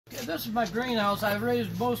this is my greenhouse. I've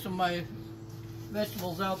raised most of my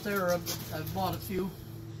vegetables out there. I've bought a few.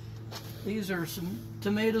 These are some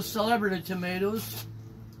tomatoes, celebrity tomatoes.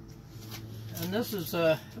 And this is,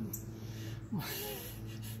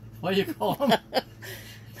 what do you call them?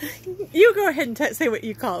 You go ahead and say what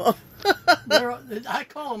you call them. I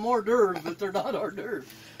call them hors d'oeuvres, but they're not hors d'oeuvres.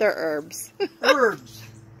 They're herbs. Herbs.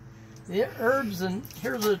 Yeah, herbs, and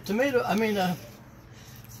here's a tomato,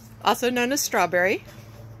 also known as strawberry.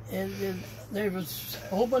 And there was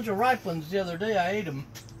a whole bunch of ripe ones the other day. I ate them.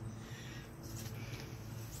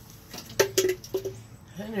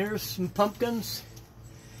 And here's some pumpkins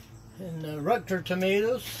and Rutger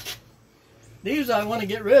tomatoes. These I want to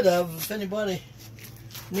get rid of if anybody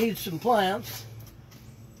needs some plants.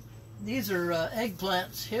 These are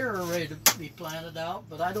eggplants here are ready to be planted out,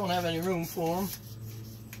 but I don't have any room for them.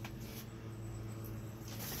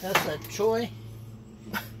 That's that choy.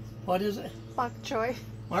 What is it? Bok choy.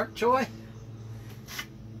 Mark choy.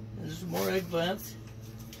 There's some more eggplants.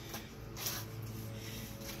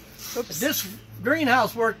 Oops. This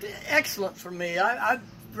greenhouse worked excellent for me. I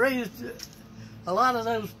raised a lot of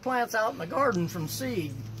those plants out in the garden from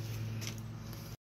seed.